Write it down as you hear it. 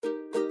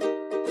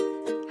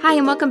Hi,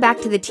 and welcome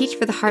back to the Teach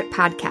for the Heart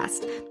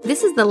podcast.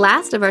 This is the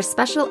last of our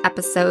special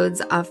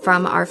episodes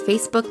from our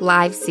Facebook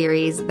Live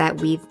series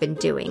that we've been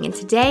doing. And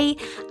today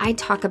I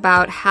talk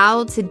about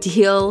how to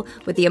deal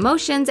with the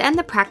emotions and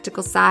the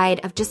practical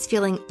side of just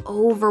feeling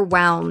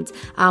overwhelmed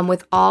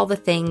with all the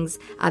things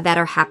that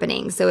are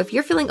happening. So if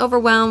you're feeling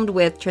overwhelmed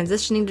with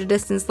transitioning to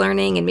distance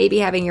learning and maybe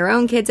having your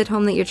own kids at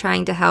home that you're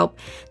trying to help,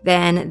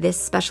 then this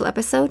special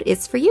episode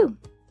is for you.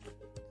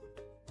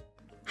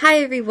 Hi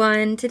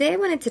everyone, today I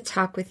wanted to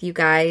talk with you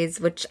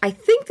guys, which I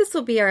think this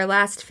will be our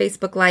last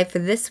Facebook Live for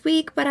this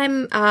week, but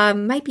I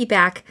might be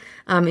back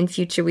in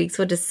future weeks.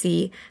 We'll just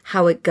see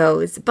how it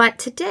goes. But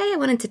today I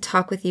wanted to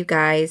talk with you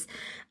guys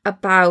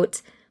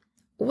about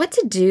what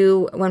to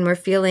do when we're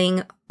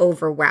feeling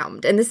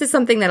overwhelmed. And this is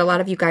something that a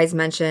lot of you guys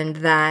mentioned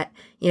that,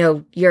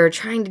 you're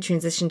trying to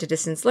transition to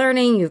distance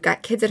learning, you've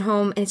got kids at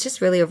home, and it's just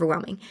really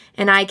overwhelming.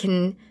 And I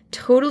can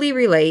totally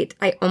relate.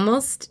 I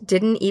almost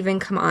didn't even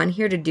come on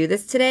here to do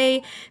this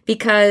today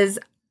because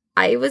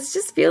I was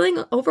just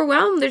feeling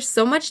overwhelmed. There's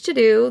so much to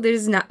do.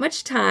 There's not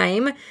much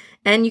time.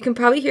 And you can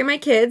probably hear my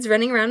kids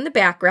running around in the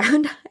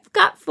background. I've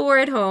got 4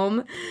 at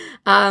home,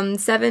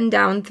 7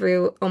 down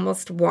through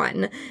almost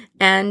 1.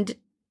 And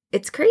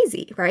it's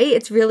crazy, right?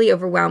 It's really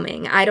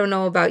overwhelming. I don't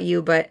know about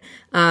you, but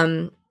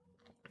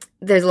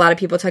there's a lot of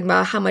people talking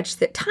about how much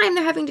time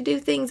they're having to do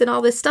things and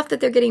all this stuff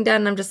that they're getting done.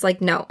 And I'm just like,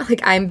 no,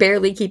 I'm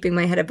barely keeping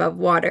my head above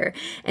water.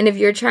 And if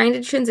you're trying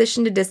to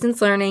transition to distance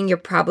learning, you're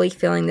probably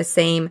feeling the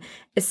same,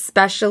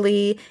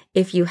 especially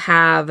if you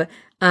have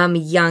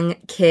young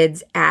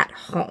kids at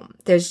home.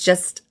 It's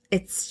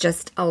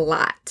just a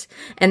lot.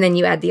 And then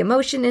you add the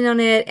emotion in on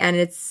it, and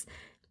it's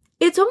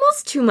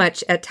almost too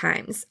much at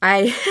times.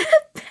 I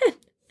have been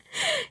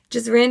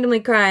just randomly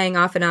crying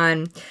off and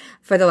on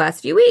for the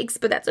last few weeks,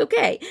 but that's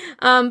okay.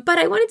 But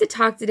I wanted to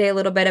talk today a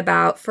little bit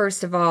about,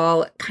 first of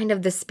all, kind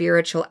of the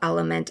spiritual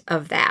element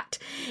of that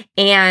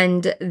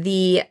and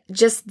the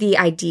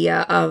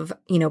idea of,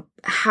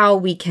 how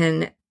we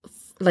can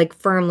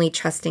firmly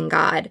trust in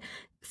God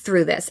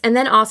through this. And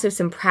then also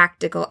some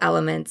practical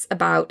elements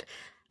about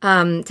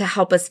to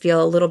help us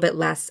feel a little bit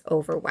less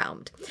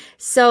overwhelmed.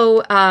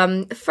 So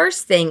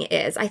first thing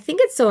is, I think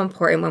it's so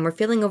important when we're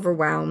feeling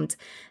overwhelmed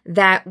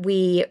that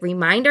we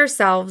remind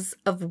ourselves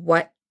of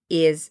what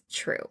is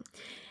true.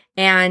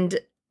 And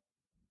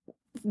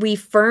we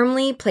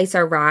firmly place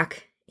our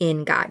rock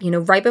in God.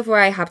 Right before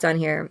I hopped on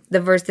here,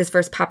 this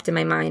verse popped in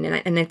my mind,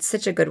 and it's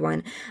such a good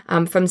one,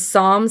 from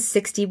Psalm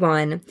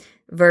 61,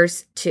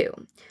 verse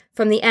 2.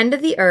 From the end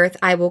of the earth,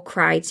 I will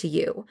cry to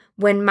you.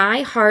 When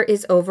my heart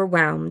is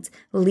overwhelmed,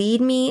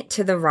 lead me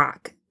to the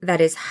rock that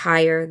is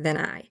higher than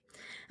I.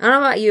 I don't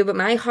know about you, but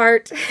my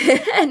heart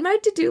and my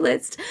to-do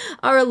list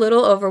are a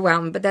little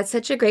overwhelmed, but that's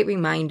such a great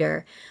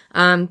reminder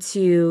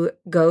to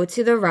go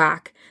to the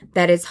rock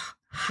that is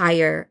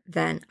higher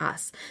than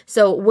us.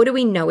 So what do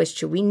we know is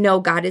true? We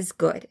know God is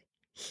good.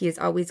 He is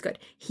always good.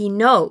 He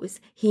knows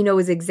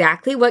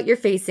exactly what you're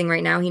facing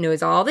right now. He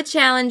knows all the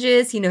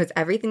challenges. He knows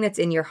everything that's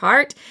in your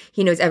heart.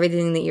 He knows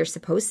everything that you're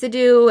supposed to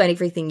do, and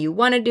everything you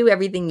want to do,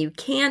 everything you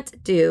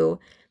can't do.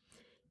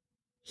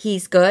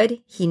 He's good.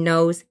 He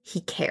knows.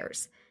 He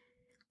cares.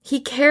 He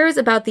cares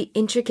about the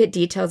intricate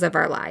details of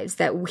our lives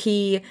that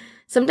we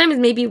sometimes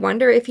maybe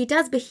wonder if he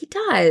does, but he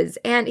does.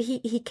 And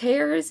he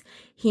cares,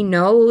 he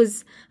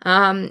knows,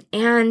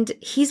 and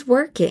he's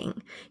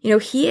working.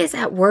 He is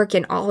at work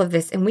in all of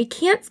this, and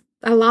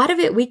a lot of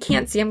it we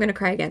can't see. I'm going to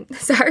cry again.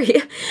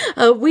 Sorry.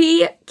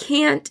 We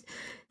can't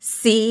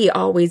see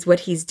always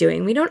what he's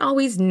doing. We don't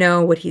always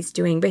know what he's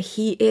doing, but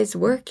he is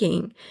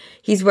working.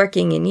 He's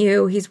working in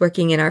you. He's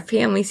working in our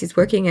families. He's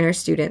working in our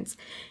students.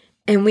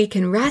 And we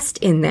can rest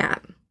in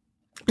that.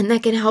 And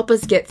that can help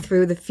us get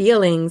through the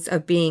feelings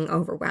of being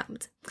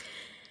overwhelmed.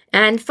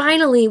 And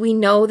finally, we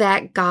know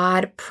that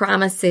God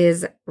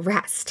promises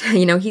rest.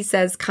 He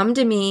says, come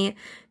to me,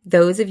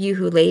 those of you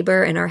who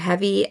labor and are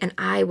heavy, and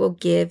I will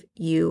give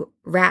you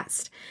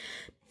rest.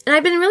 And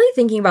I've been really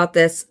thinking about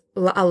this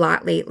a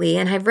lot lately.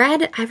 And I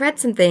read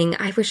something,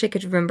 I wish I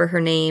could remember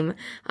her name.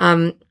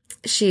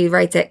 She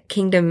writes at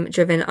Kingdom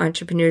Driven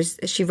Entrepreneurs.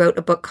 She wrote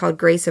a book called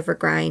Grace Over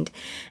Grind.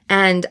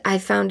 And I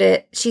found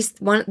this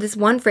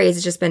one phrase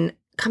has just been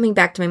coming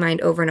back to my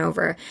mind over and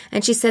over.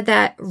 And she said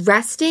that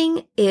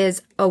resting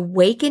is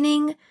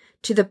awakening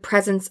to the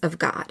presence of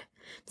God.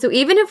 So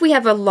even if we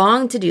have a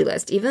long to-do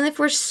list, even if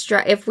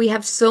if we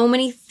have so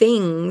many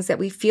things that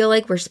we feel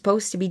like we're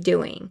supposed to be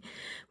doing,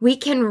 we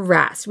can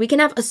rest. We can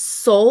have a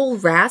soul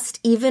rest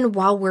even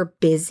while we're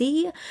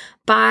busy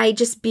by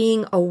just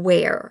being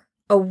aware.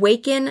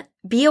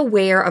 Be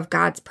aware of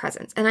God's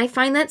presence. And I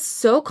find that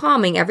so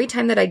calming every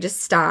time that I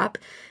just stop.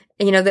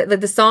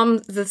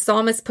 The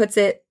psalmist puts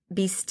it,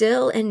 be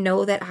still and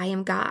know that I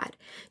am God.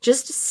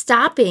 Just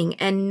stopping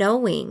and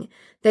knowing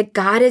that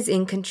God is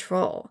in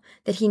control,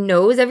 that he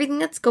knows everything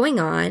that's going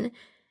on,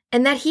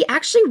 and that he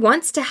actually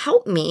wants to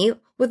help me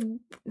with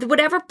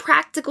whatever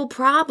practical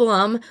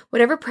problem,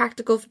 whatever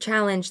practical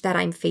challenge that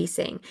I'm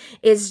facing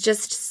is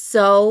just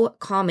so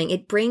calming.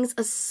 It brings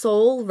a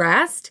soul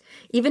rest.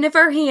 Even if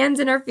our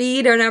hands and our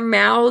feet and our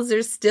mouths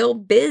are still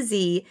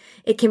busy,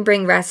 it can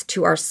bring rest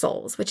to our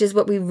souls, which is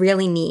what we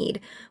really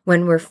need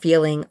when we're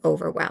feeling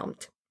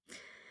overwhelmed.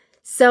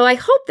 So I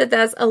hope that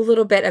that's a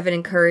little bit of an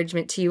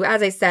encouragement to you.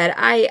 As I said,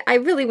 I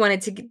really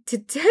wanted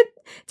to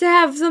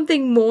have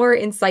something more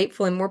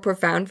insightful and more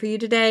profound for you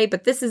today,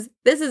 but this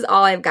is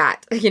all I've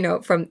got,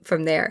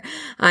 from there.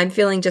 I'm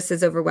feeling just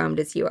as overwhelmed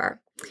as you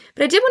are.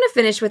 But I did want to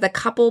finish with a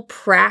couple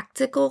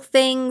practical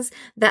things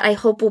that I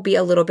hope will be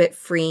a little bit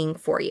freeing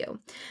for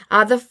you.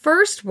 The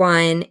first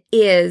one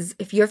is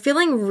if you're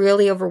feeling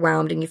really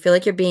overwhelmed and you feel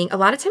like a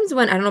lot of times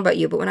I don't know about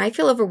you, but when I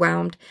feel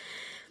overwhelmed,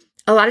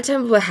 a lot of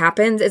times what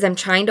happens is I'm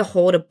trying to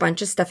hold a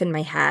bunch of stuff in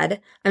my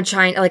head. I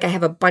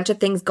have a bunch of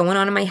things going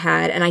on in my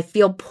head and I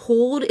feel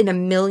pulled in a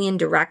million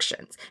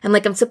directions. And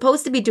I'm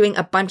supposed to be doing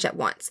a bunch at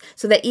once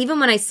so that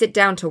even when I sit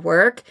down to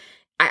work,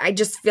 I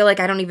just feel like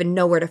I don't even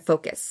know where to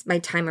focus my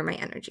time or my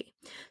energy.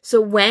 So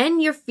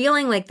when you're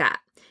feeling like that,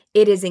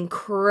 it is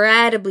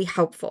incredibly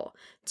helpful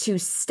to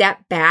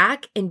step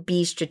back and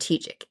be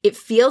strategic. It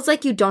feels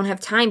like you don't have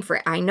time for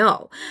it. I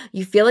know.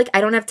 You feel like I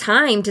don't have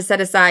time to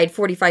set aside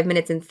 45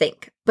 minutes and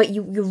think, but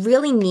you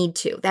really need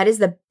to. That is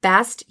the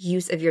best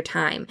use of your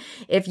time.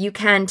 If you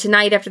can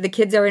tonight after the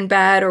kids are in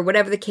bed or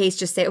whatever the case,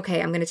 just say,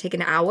 okay, I'm going to take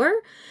an hour.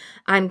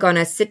 I'm going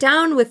to sit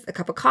down with a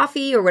cup of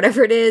coffee or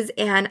whatever it is,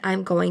 and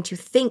I'm going to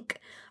think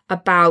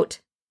about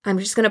I'm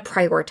just going to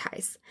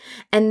prioritize.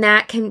 And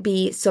that can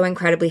be so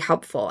incredibly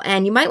helpful.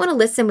 And you might want to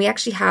listen. We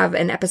actually have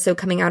an episode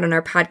coming out on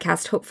our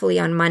podcast, hopefully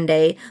on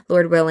Monday,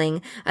 Lord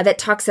willing, that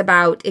talks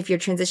about if you're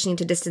transitioning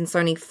to distance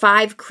learning,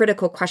 5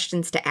 critical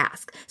questions to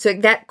ask. So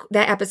that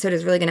episode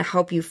is really going to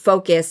help you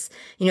focus,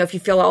 if you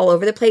feel all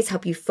over the place,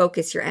 help you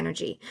focus your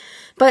energy.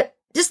 But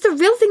just the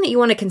real thing that you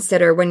want to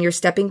consider when you're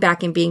stepping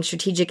back and being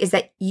strategic is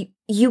that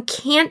you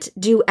can't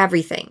do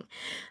everything.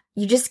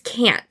 You just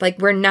can't.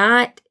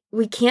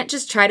 We can't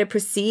just try to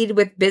proceed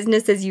with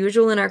business as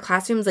usual in our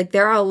classrooms.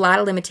 There are a lot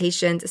of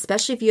limitations,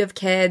 especially if you have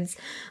kids.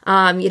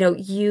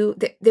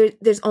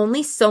 There's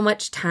only so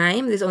much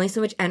time. There's only so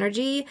much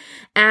energy.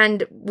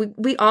 And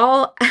we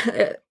all,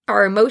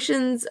 our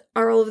emotions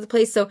are all over the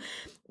place. So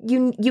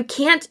you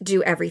can't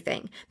do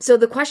everything. So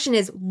the question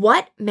is,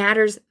 what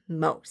matters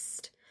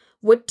most?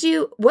 What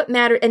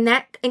matters? And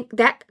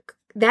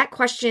that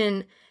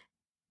question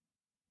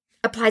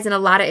applies in a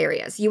lot of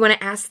areas. You want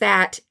to ask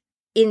that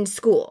in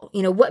school.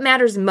 What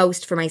matters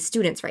most for my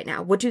students right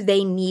now? What do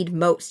they need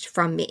most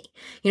from me?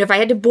 If I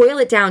had to boil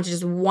it down to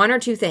just 1 or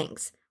 2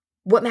 things,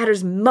 what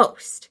matters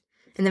most?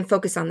 And then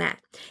focus on that.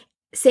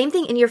 Same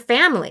thing in your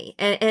family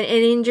and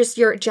in just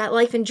your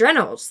life in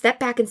general. Step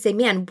back and say,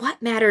 man,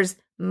 what matters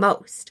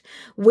most?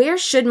 Where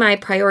should my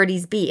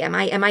priorities be? Am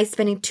I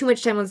spending too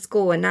much time on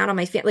school and not on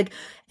my family?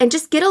 And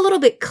just get a little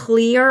bit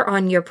clear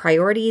on your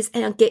priorities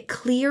and get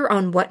clear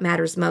on what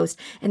matters most.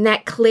 And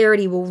that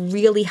clarity will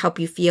really help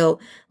you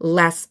feel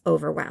less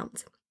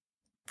overwhelmed.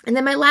 And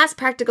then my last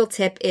practical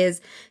tip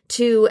is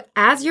to,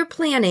 as you're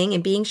planning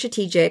and being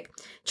strategic,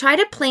 try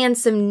to plan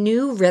some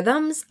new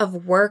rhythms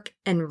of work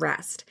and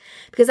rest.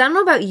 Because I don't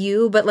know about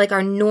you, but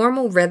our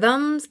normal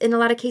rhythms in a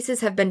lot of cases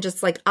have been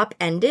just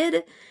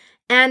upended.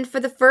 And for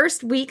the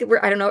first week,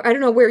 I don't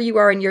know where you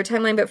are in your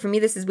timeline, but for me,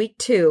 this is week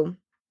 2.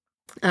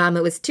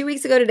 It was 2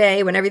 weeks ago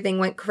today when everything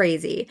went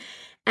crazy.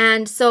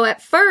 And so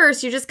at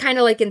first, you're just kind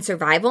of in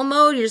survival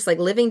mode. You're just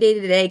living day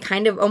to day,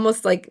 kind of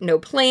almost no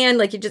plan.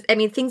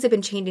 Things have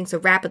been changing so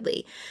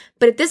rapidly.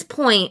 But at this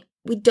point,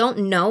 we don't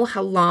know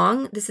how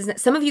long this is.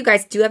 Some of you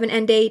guys do have an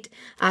end date.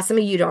 Some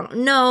of you don't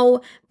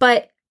know,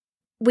 but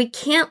we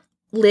can't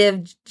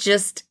live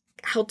just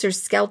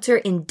helter-skelter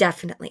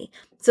indefinitely.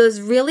 So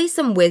there's really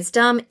some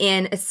wisdom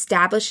in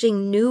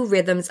establishing new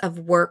rhythms of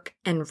work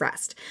and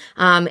rest.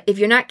 If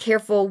you're not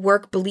careful,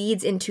 work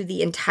bleeds into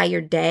the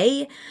entire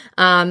day,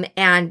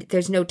 and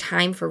there's no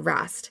time for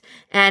rest.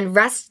 And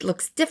rest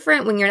looks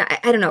different when you're not,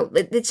 I don't know,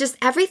 it's just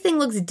everything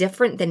looks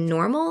different than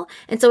normal.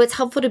 And so it's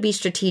helpful to be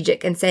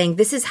strategic and saying,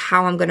 this is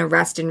how I'm going to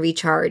rest and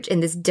recharge in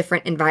this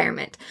different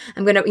environment.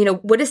 I'm going to,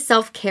 what does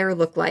self-care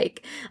look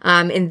like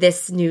in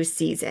this new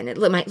season? It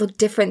might look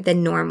different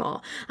than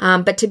normal,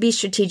 but to be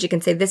strategic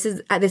and say, this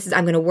is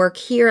I'm going to work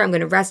here. I'm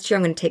going to rest here.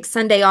 I'm going to take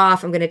Sunday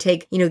off. I'm going to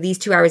take, these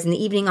 2 hours in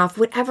the evening off,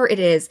 whatever it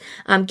is.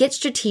 Get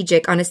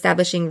strategic on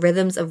establishing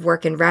rhythms of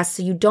work and rest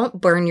so you don't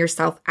burn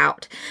yourself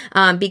out.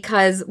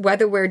 Because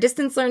whether we're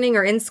distance learning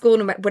or in school,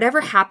 no matter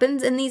whatever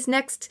happens in these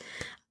next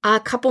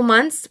couple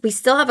months, we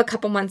still have a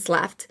couple months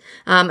left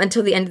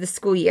until the end of the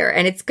school year.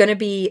 And it's going to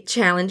be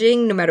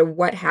challenging no matter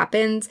what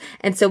happens.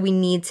 And so we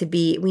need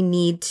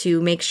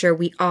to make sure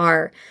we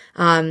are,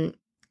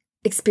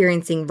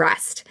 experiencing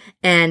rest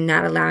and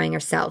not allowing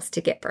ourselves to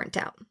get burnt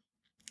out.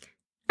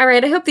 All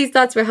right, I hope these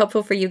thoughts were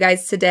helpful for you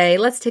guys today.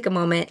 Let's take a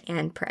moment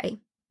and pray.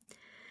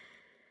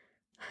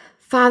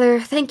 Father,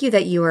 thank you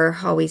that you are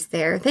always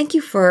there. Thank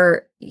you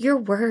for your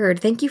word.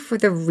 Thank you for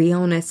the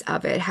realness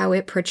of it, how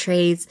it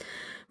portrays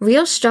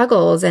real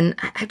struggles. And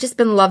I've just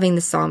been loving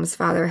the Psalms,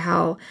 Father,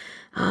 how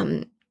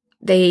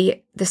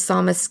the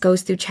psalmist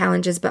goes through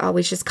challenges, but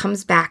always just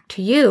comes back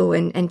to you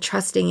and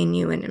trusting in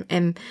you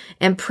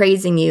and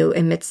praising you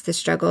amidst the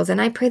struggles.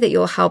 And I pray that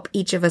you'll help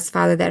each of us,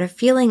 Father, that are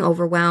feeling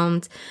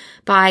overwhelmed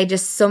by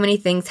just so many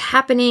things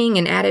happening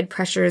and added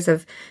pressures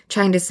of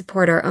trying to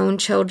support our own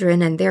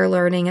children and their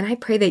learning. And I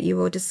pray that you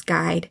will just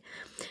guide,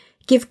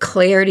 give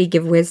clarity,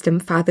 give wisdom,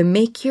 Father.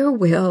 Make your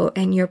will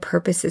and your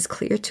purposes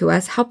clear to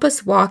us. Help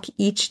us walk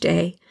each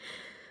day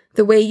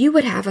the way you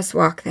would have us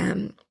walk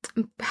them.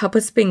 Help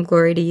us bring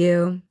glory to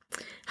you.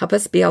 Help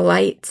us be a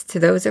light to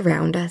those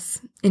around us.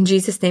 In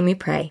Jesus' name we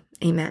pray.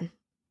 Amen.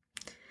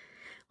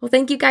 Well,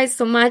 thank you guys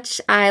so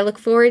much. I look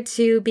forward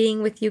to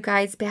being with you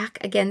guys back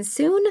again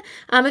soon.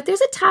 If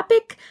there's a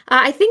topic,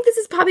 I think this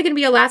is probably going to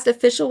be a last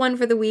official one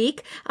for the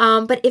week.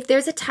 But if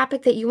there's a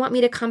topic that you want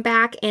me to come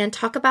back and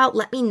talk about,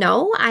 let me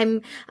know.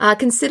 I'm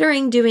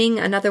considering doing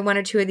another one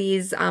or two of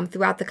these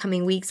throughout the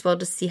coming weeks. We'll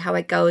just see how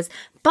it goes.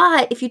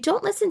 But if you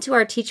don't listen to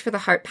our Teach for the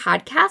Heart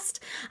podcast,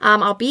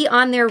 I'll be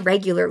on there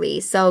regularly.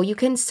 So you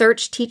can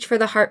search Teach for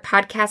the Heart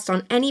podcast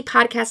on any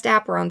podcast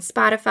app or on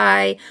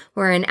Spotify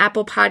or in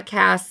Apple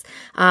Podcasts,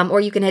 or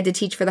you can head to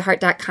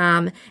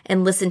teachfortheheart.com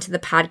and listen to the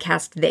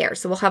podcast there.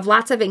 So we'll have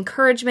lots of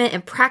encouragement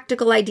and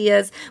practical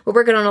ideas. We're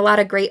working on a lot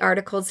of great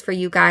articles for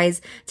you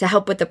guys to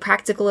help with the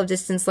practical of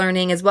distance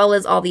learning, as well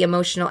as all the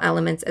emotional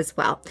elements as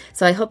well.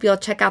 So I hope you'll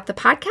check out the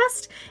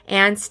podcast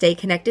and stay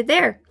connected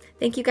there.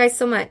 Thank you guys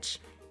so much.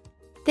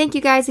 Thank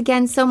you guys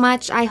again so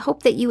much. I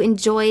hope that you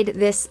enjoyed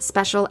this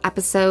special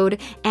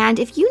episode. And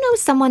if you know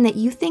someone that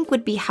you think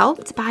would be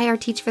helped by our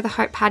Teach for the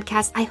Heart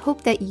podcast, I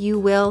hope that you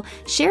will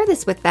share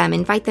this with them.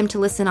 Invite them to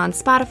listen on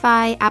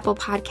Spotify, Apple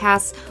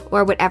Podcasts,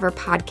 or whatever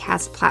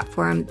podcast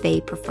platform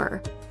they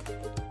prefer.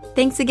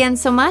 Thanks again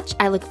so much.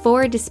 I look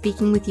forward to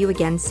speaking with you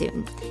again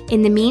soon.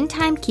 In the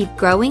meantime, keep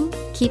growing,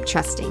 keep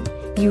trusting.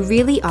 You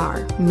really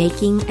are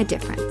making a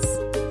difference.